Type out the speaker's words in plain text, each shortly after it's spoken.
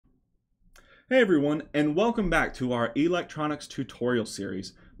Hey everyone, and welcome back to our electronics tutorial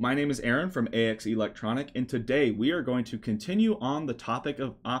series. My name is Aaron from AX Electronic, and today we are going to continue on the topic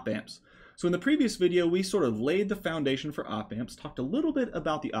of op amps. So in the previous video, we sort of laid the foundation for op amps, talked a little bit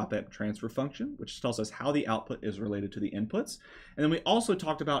about the op amp transfer function, which tells us how the output is related to the inputs. And then we also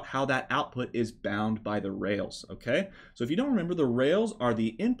talked about how that output is bound by the rails, okay? So if you don't remember, the rails are the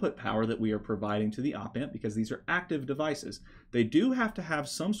input power that we are providing to the op amp because these are active devices. They do have to have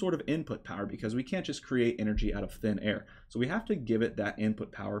some sort of input power because we can't just create energy out of thin air. So we have to give it that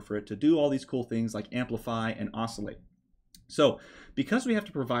input power for it to do all these cool things like amplify and oscillate. So because we have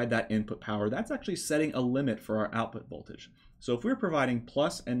to provide that input power, that's actually setting a limit for our output voltage. So if we're providing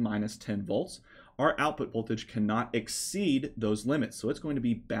plus and minus 10 volts, our output voltage cannot exceed those limits. So it's going to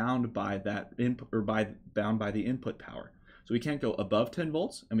be bound by that input, or bound by the input power. So we can't go above 10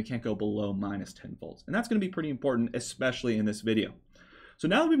 volts and we can't go below minus 10 volts. And that's going to be pretty important, especially in this video. So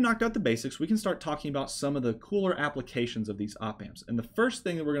now that we've knocked out the basics, we can start talking about some of the cooler applications of these op amps. And the first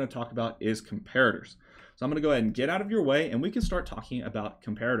thing that we're going to talk about is comparators. So I'm going to go ahead and get out of your way and we can start talking about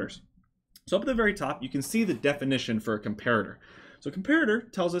comparators. So up at the very top, you can see the definition for a comparator. So a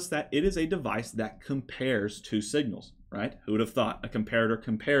comparator tells us that it is a device that compares two signals, right? Who would have thought a comparator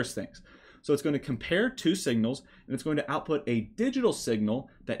compares things? So it's going to compare two signals and it's going to output a digital signal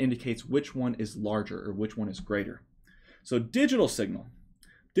that indicates which one is larger or which one is greater. So digital signal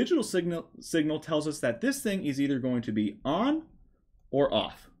tells us that this thing is either going to be on or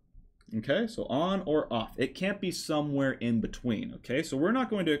off. Okay, so on or off. It can't be somewhere in between, okay? So we're not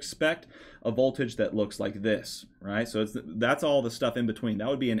going to expect a voltage that looks like this, right? So that's all the stuff in between. That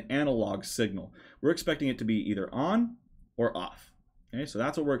would be an analog signal. We're expecting it to be either on or off, okay? So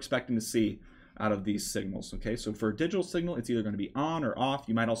that's what we're expecting to see out of these signals, okay? So for a digital signal, it's either going to be on or off.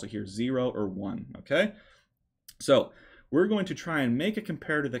 You might also hear 0 or 1, okay? So we're going to try and make a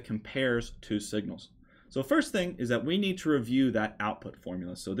comparator that compares two signals. So first thing is that we need to review that output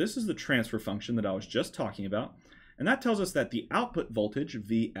formula. So this is the transfer function that I was just talking about. And that tells us that the output voltage,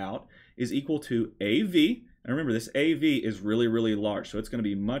 V out, is equal to AV. And remember, this AV is really, really large. So it's going to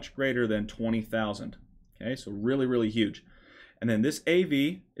be much greater than 20,000. Okay, so really, really huge. And then this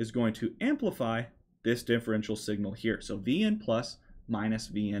AV is going to amplify this differential signal here. So Vn plus minus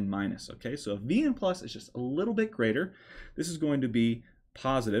Vn minus. Okay, so if Vn plus is just a little bit greater, this is going to be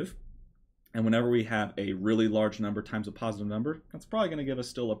positive. And whenever we have a really large number times a positive number, that's probably going to give us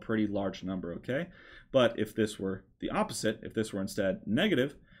still a pretty large number, okay? But if this were the opposite, if this were instead negative,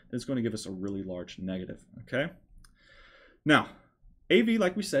 then it's going to give us a really large negative, okay? Now, AV,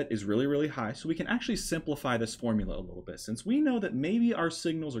 like we said, is really, really high, so we can actually simplify this formula a little bit. Since we know that maybe our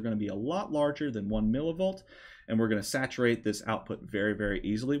signals are going to be a lot larger than 1 millivolt, and we're going to saturate this output very, very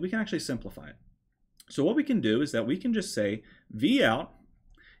easily, we can actually simplify it. So what we can do is that we can just say V out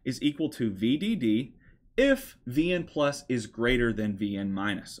is equal to VDD if Vn plus is greater than Vn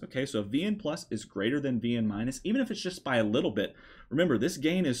minus. Okay, so if Vn plus is greater than Vn minus, even if it's just by a little bit, remember this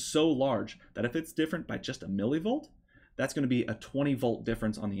gain is so large that if it's different by just a millivolt, that's going to be a 20 volt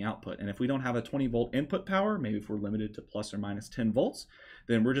difference on the output. And if we don't have a 20 volt input power, maybe if we're limited to plus or minus 10 volts,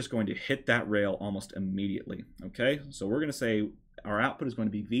 then we're just going to hit that rail almost immediately. Okay, so we're going to say our output is going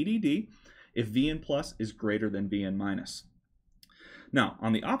to be VDD if Vn plus is greater than Vn minus. Now,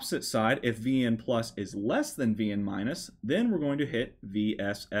 on the opposite side, if Vn plus is less than Vn minus, then we're going to hit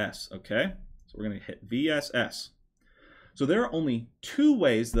VSS, okay? So we're going to hit VSS. So there are only two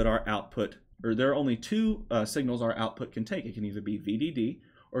ways that our output, or there are only two signals our output can take. It can either be VDD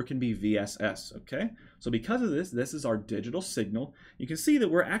or it can be VSS, okay? So because of this, this is our digital signal. You can see that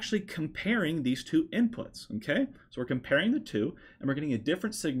we're actually comparing these two inputs, okay? So we're comparing the two, and we're getting a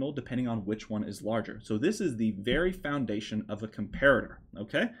different signal depending on which one is larger. So this is the very foundation of a comparator,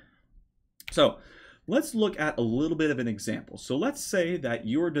 okay? So let's look at a little bit of an example. So let's say that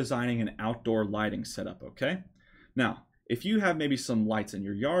you're designing an outdoor lighting setup, okay? Now, if you have maybe some lights in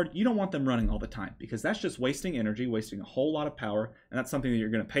your yard, you don't want them running all the time because that's just wasting energy, wasting a whole lot of power, and that's something that you're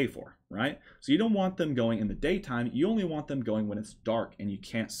going to pay for, right? So you don't want them going in the daytime. You only want them going when it's dark and you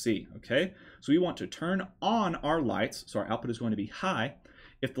can't see, okay? So we want to turn on our lights, so our output is going to be high,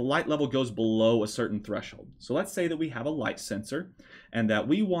 if the light level goes below a certain threshold. So let's say that we have a light sensor and that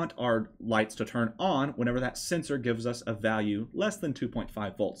we want our lights to turn on whenever that sensor gives us a value less than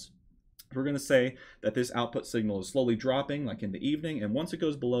 2.5 volts. We're going to say that this output signal is slowly dropping like in the evening, and once it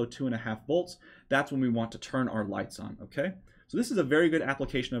goes below 2.5 volts, that's when we want to turn our lights on, okay? So this is a very good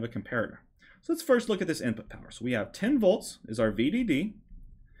application of a comparator. So let's first look at this input power. So we have 10 volts is our VDD,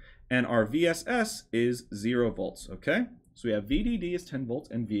 and our VSS is 0 volts, okay? So we have VDD is 10 volts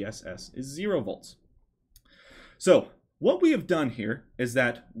and VSS is 0 volts. So what we have done here is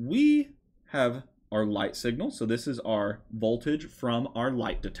that we have our light signal. So this is our voltage from our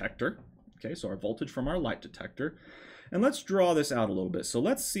light detector. Okay, so our voltage from our light detector. And let's draw this out a little bit. So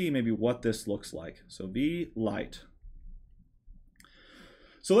let's see maybe what this looks like. So V light.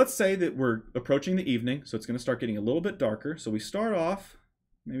 So let's say that we're approaching the evening, so it's going to start getting a little bit darker. So we start off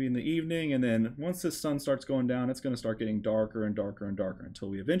maybe in the evening, and then once the sun starts going down, it's going to start getting darker and darker and darker until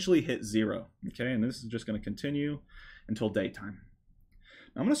we eventually hit 0. Okay, and this is just going to continue until daytime.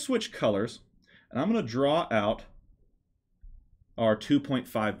 Now I'm going to switch colors, and I'm going to draw out our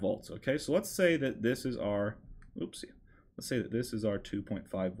 2.5 volts. Okay, so let's say that this is our, let's say that this is our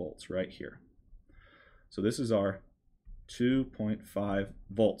 2.5 volts right here. So this is our 2.5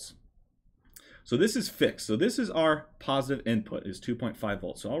 volts. So this is fixed. So this is our positive input, is 2.5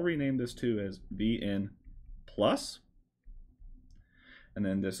 volts. So I'll rename this too as Vn plus. And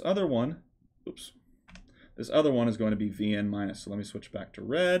then this other one, this other one is going to be Vn minus. So let me switch back to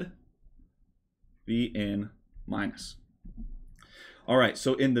red, Vn minus. All right,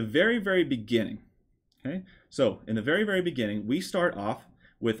 so in the very, very beginning, okay, so in the very, very beginning, we start off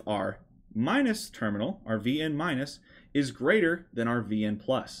with our minus terminal, our Vn minus, is greater than our Vn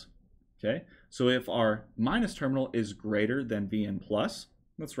plus. Okay, so if our minus terminal is greater than Vn plus,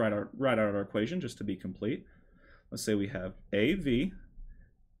 let's write out our equation just to be complete. Let's say we have AV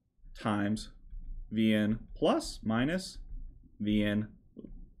times Vn plus minus Vn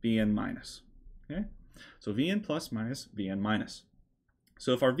minus. Okay, so Vn plus minus Vn minus.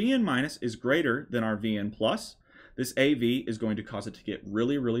 So if our Vn minus is greater than our Vn plus, this AV is going to cause it to get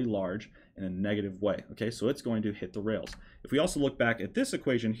really, really large in a negative way. Okay, so it's going to hit the rails. If we also look back at this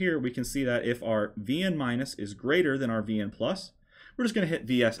equation here, we can see that if our Vn minus is greater than our Vn plus, we're just going to hit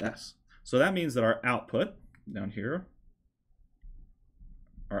VSS. So that means that our output, down here,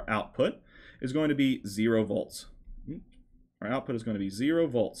 our output is going to be 0 volts. Our output is going to be 0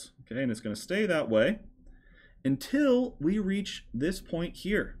 volts. Okay, and it's going to stay that way until we reach this point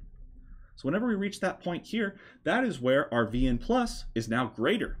here. So whenever we reach that point here, that is where our Vn plus is now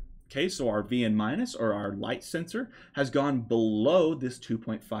greater. Okay, so our Vn minus, or our light sensor, has gone below this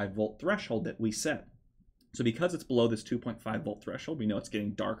 2.5 volt threshold that we set. So because it's below this 2.5 volt threshold, we know it's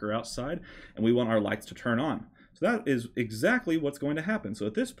getting darker outside, and we want our lights to turn on. So that is exactly what's going to happen. So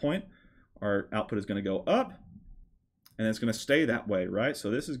at this point, our output is going to go up, and it's going to stay that way, right? So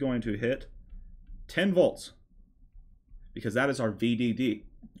this is going to hit 10 volts, because that is our VDD.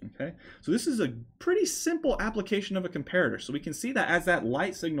 Okay, so this is a pretty simple application of a comparator. So we can see that as that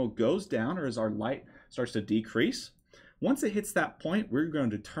light signal goes down, or as our light starts to decrease, once it hits that point, we're going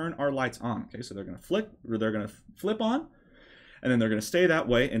to turn our lights on. Okay, so they're going to flip on, and then they're going to stay that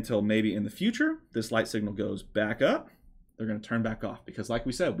way until maybe in the future this light signal goes back up. They're going to turn back off, because like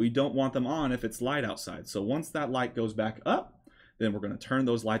we said, we don't want them on if it's light outside. So once that light goes back up, then we're going to turn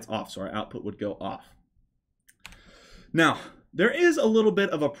those lights off, so our output would go off. Now, there is a little bit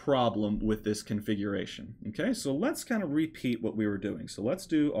of a problem with this configuration. Okay, so let's kind of repeat what we were doing. So let's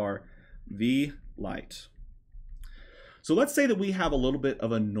do our V light. So let's say that we have a little bit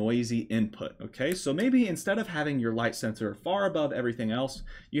of a noisy input. Okay, so maybe instead of having your light sensor far above everything else,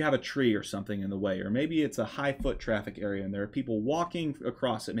 you have a tree or something in the way, or maybe it's a high foot traffic area and there are people walking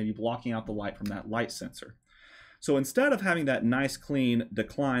across it, maybe blocking out the light from that light sensor. So instead of having that nice clean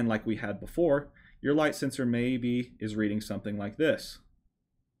decline like we had before, your light sensor maybe is reading something like this.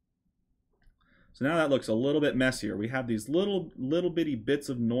 So now that looks a little bit messier. We have these little bitty bits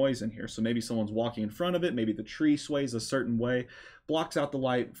of noise in here. So maybe someone's walking in front of it, maybe the tree sways a certain way, blocks out the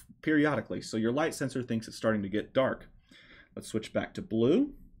light periodically. So your light sensor thinks it's starting to get dark. Let's switch back to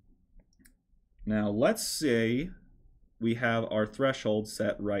blue. Now let's say we have our threshold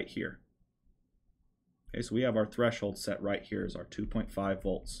set right here. Okay, so we have our threshold set right here as our 2.5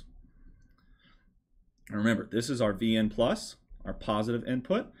 volts. And remember, this is our Vn plus, our positive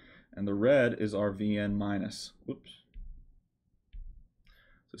input, and the red is our Vn minus. Whoops.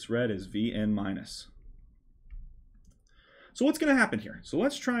 This red is Vn minus. So what's going to happen here? So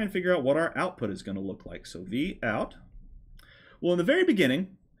let's try and figure out what our output is going to look like. So V out. Well, in the very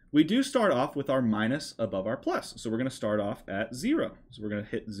beginning, we do start off with our minus above our plus. So we're going to start off at 0. So we're going to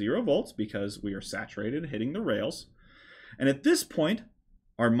hit 0 volts because we are saturated, hitting the rails. And at this point,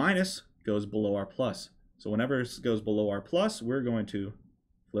 our minus goes below our plus. So whenever it goes below our plus, we're going to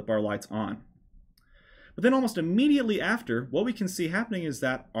flip our lights on. But then almost immediately after, what we can see happening is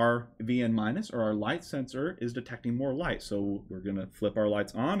that our Vn minus, or our light sensor, is detecting more light. So we're going to flip our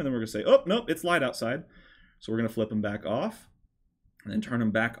lights on, and then we're going to say, oh, nope, it's light outside. So we're going to flip them back off, and then turn them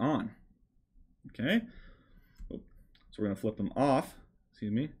back on. Okay? So we're going to flip them off,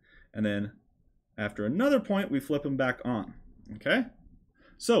 excuse me, and then after another point, we flip them back on. Okay?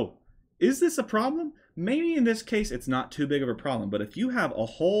 So Is this a problem? Maybe in this case it's not too big of a problem, but if you have a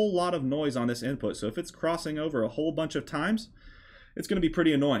whole lot of noise on this input, so if it's crossing over a whole bunch of times, it's going to be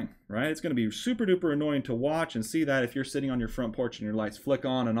pretty annoying, right? It's going to be super duper annoying to watch and see that if you're sitting on your front porch and your lights flick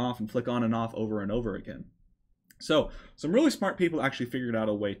on and off and flick on and off over and over again. So some really smart people actually figured out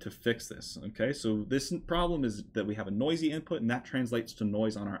a way to fix this, okay? So this problem is that we have a noisy input and that translates to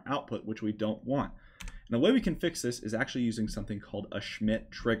noise on our output, which we don't want. And the way we can fix this is actually using something called a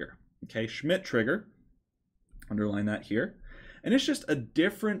Schmitt trigger, okay? Schmitt trigger, underline that here. And it's just a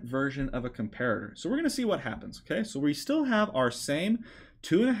different version of a comparator. So we're going to see what happens, okay? So we still have our same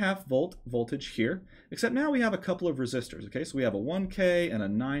 2.5 volt voltage here, except now we have a couple of resistors, okay? So we have a 1K and a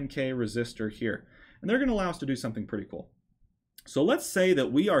 9K resistor here. And they're going to allow us to do something pretty cool. So let's say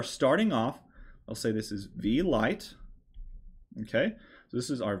that we are starting off, I'll say this is V light, okay? So this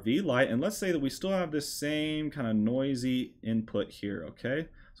is our V light, and let's say that we still have this same kind of noisy input here, okay?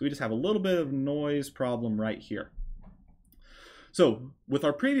 So we just have a little bit of noise problem right here. So with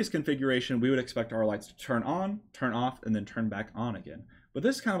our previous configuration, we would expect our lights to turn on, turn off, and then turn back on again. But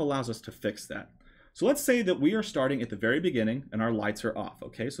this kind of allows us to fix that. So let's say that we are starting at the very beginning and our lights are off,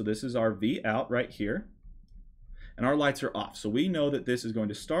 okay? So this is our V out right here, and our lights are off. So we know that this is going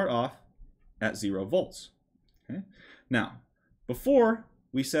to start off at 0 volts, okay? Now, before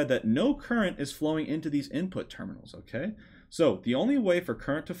we said that no current is flowing into these input terminals, okay? So the only way for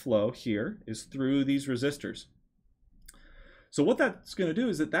current to flow here is through these resistors. So what that's going to do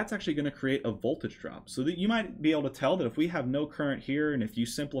is that that's actually going to create a voltage drop. So that you might be able to tell that if we have no current here, and if you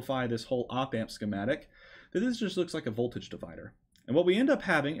simplify this whole op-amp schematic, that this just looks like a voltage divider. And what we end up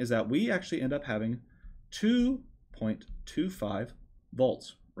having is that we actually end up having 2.25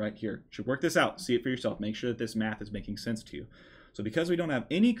 volts right here. You should work this out, see it for yourself, make sure that this math is making sense to you. So because we don't have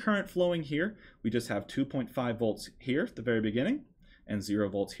any current flowing here, we just have 2.5 volts here at the very beginning, and 0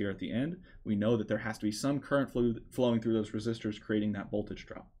 volts here at the end. We know that there has to be some current flowing through those resistors, creating that voltage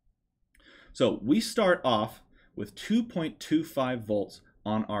drop. So we start off with 2.25 volts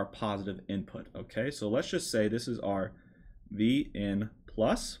on our positive input, okay? So let's just say this is our Vin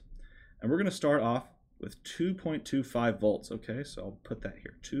plus, and we're going to start off with 2.25 volts, okay? So I'll put that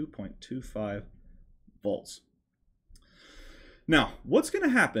here, 2.25 volts. Now, what's going to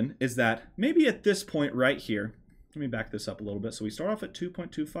happen is that maybe at this point right here, let me back this up a little bit. So we start off at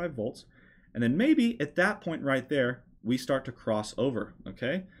 2.25 volts, and then maybe at that point right there, we start to cross over,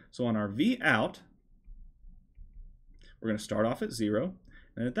 okay? So on our V out, we're going to start off at 0,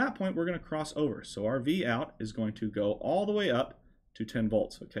 and at that point, we're going to cross over. So our V out is going to go all the way up to 10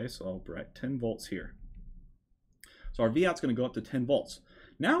 volts, okay? So I'll write 10 volts here. So our V out is going to go up to 10 volts.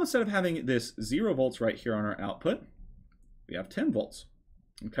 Now, instead of having this 0 volts right here on our output, we have 10 volts,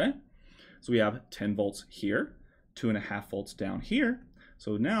 okay? So we have 10 volts here, 2.5 volts down here.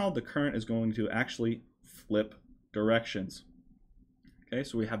 So now the current is going to actually flip directions. Okay,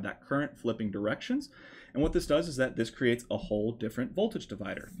 so we have that current flipping directions. And what this does is that this creates a whole different voltage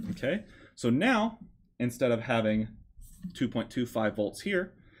divider. Okay, so now instead of having 2.25 volts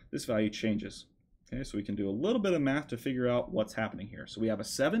here, this value changes. Okay, so we can do a little bit of math to figure out what's happening here. So we have a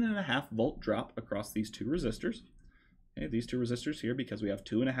 7.5 volt drop across these two resistors. Okay, these two resistors here, because we have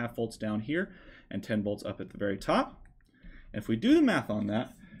 2.5 volts down here and 10 volts up at the very top. And if we do the math on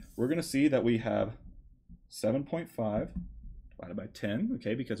that, we're going to see that we have 7.5 divided by 10,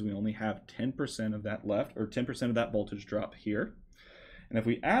 okay, because we only have 10% of that left, or 10% of that voltage drop here. And if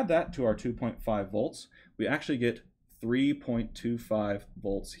we add that to our 2.5 volts, we actually get 3.25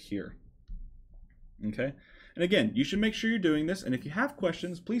 volts here. Okay? And again, you should make sure you're doing this, and if you have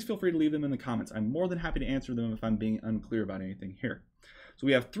questions, please feel free to leave them in the comments. I'm more than happy to answer them if I'm being unclear about anything here. So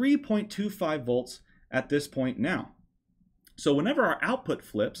we have 3.25 volts at this point now. So whenever our output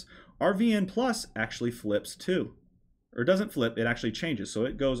flips, our Vn plus actually flips too. Or it doesn't flip, it actually changes. So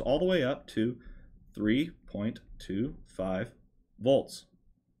it goes all the way up to 3.25 volts.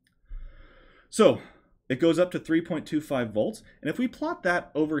 So it goes up to 3.25 volts. And if we plot that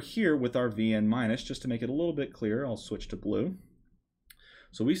over here with our Vn minus, just to make it a little bit clearer, I'll switch to blue.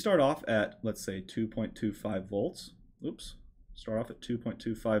 So we start off at, let's say, 2.25 volts. Oops. Start off at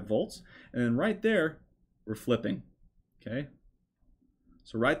 2.25 volts. And then right there, we're flipping. Okay.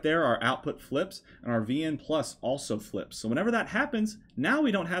 So right there, our output flips, and our Vn plus also flips. So whenever that happens, now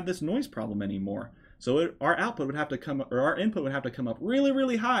we don't have this noise problem anymore. So our output would have to come, or our input would have to come up really,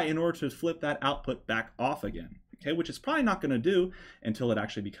 really high in order to flip that output back off again. Okay, which it's probably not going to do until it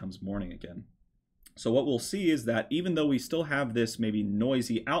actually becomes morning again. So what we'll see is that even though we still have this maybe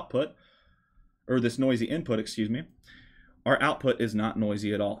noisy output, or this noisy input, excuse me, our output is not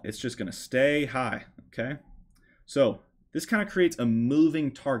noisy at all. It's just going to stay high. Okay, so this kind of creates a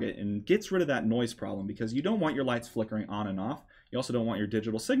moving target and gets rid of that noise problem, because you don't want your lights flickering on and off. You also don't want your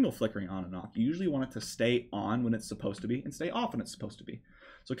digital signal flickering on and off. You usually want it to stay on when it's supposed to be and stay off when it's supposed to be.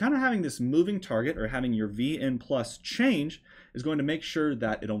 So kind of having this moving target, or having your VN plus change, is going to make sure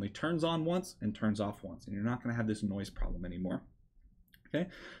that it only turns on once and turns off once, and you're not going to have this noise problem anymore. Okay,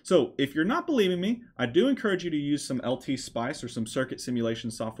 so if you're not believing me, I do encourage you to use some LT Spice or some circuit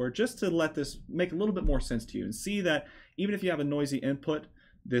simulation software just to let this make a little bit more sense to you and see that even if you have a noisy input,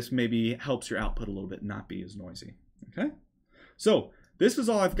 this maybe helps your output a little bit not be as noisy. Okay, so this is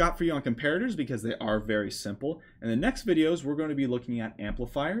all I've got for you on comparators, because they are very simple. In the next videos, we're going to be looking at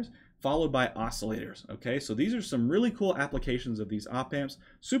amplifiers, followed by oscillators. Okay, so these are some really cool applications of these op amps,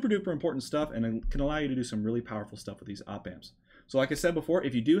 super duper important stuff, and it can allow you to do some really powerful stuff with these op amps. So like I said before,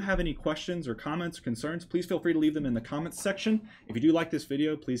 if you do have any questions or comments or concerns, please feel free to leave them in the comments section. If you do like this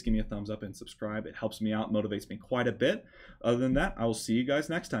video, please give me a thumbs up and subscribe. It helps me out, motivates me quite a bit. Other than that, I will see you guys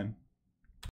next time.